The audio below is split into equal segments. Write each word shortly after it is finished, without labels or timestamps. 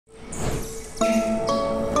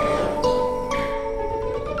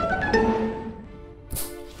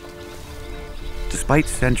Despite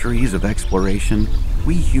centuries of exploration,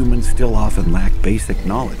 we humans still often lack basic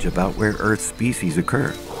knowledge about where Earth's species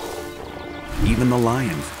occur. Even the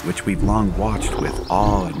lions, which we've long watched with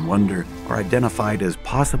awe and wonder, are identified as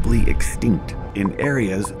possibly extinct in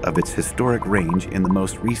areas of its historic range in the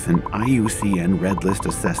most recent IUCN Red List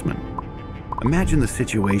assessment. Imagine the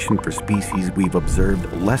situation for species we've observed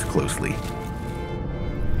less closely.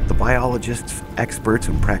 The biologists, experts,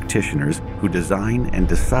 and practitioners who design and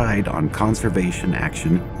decide on conservation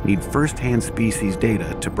action need first-hand species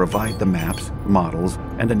data to provide the maps, models,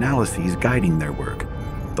 and analyses guiding their work.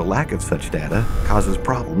 The lack of such data causes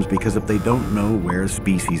problems because if they don't know where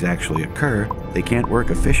species actually occur, they can't work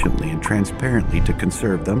efficiently and transparently to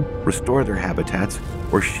conserve them, restore their habitats,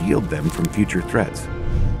 or shield them from future threats.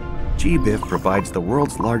 GBIF provides the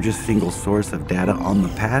world's largest single source of data on the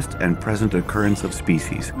past and present occurrence of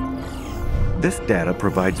species. This data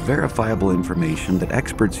provides verifiable information that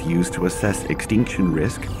experts use to assess extinction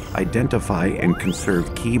risk, identify and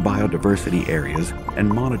conserve key biodiversity areas, and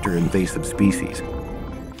monitor invasive species.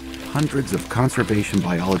 Hundreds of conservation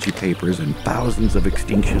biology papers and thousands of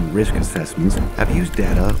extinction risk assessments have used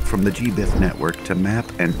data from the GBIF network to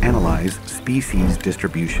map and analyze species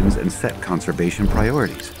distributions and set conservation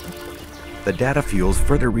priorities. The data fuels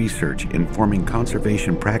further research informing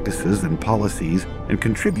conservation practices and policies and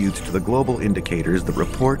contributes to the global indicators that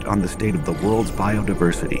report on the state of the world's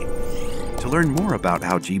biodiversity. To learn more about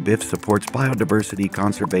how GBIF supports biodiversity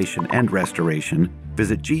conservation and restoration,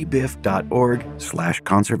 visit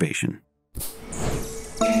gbif.org/conservation.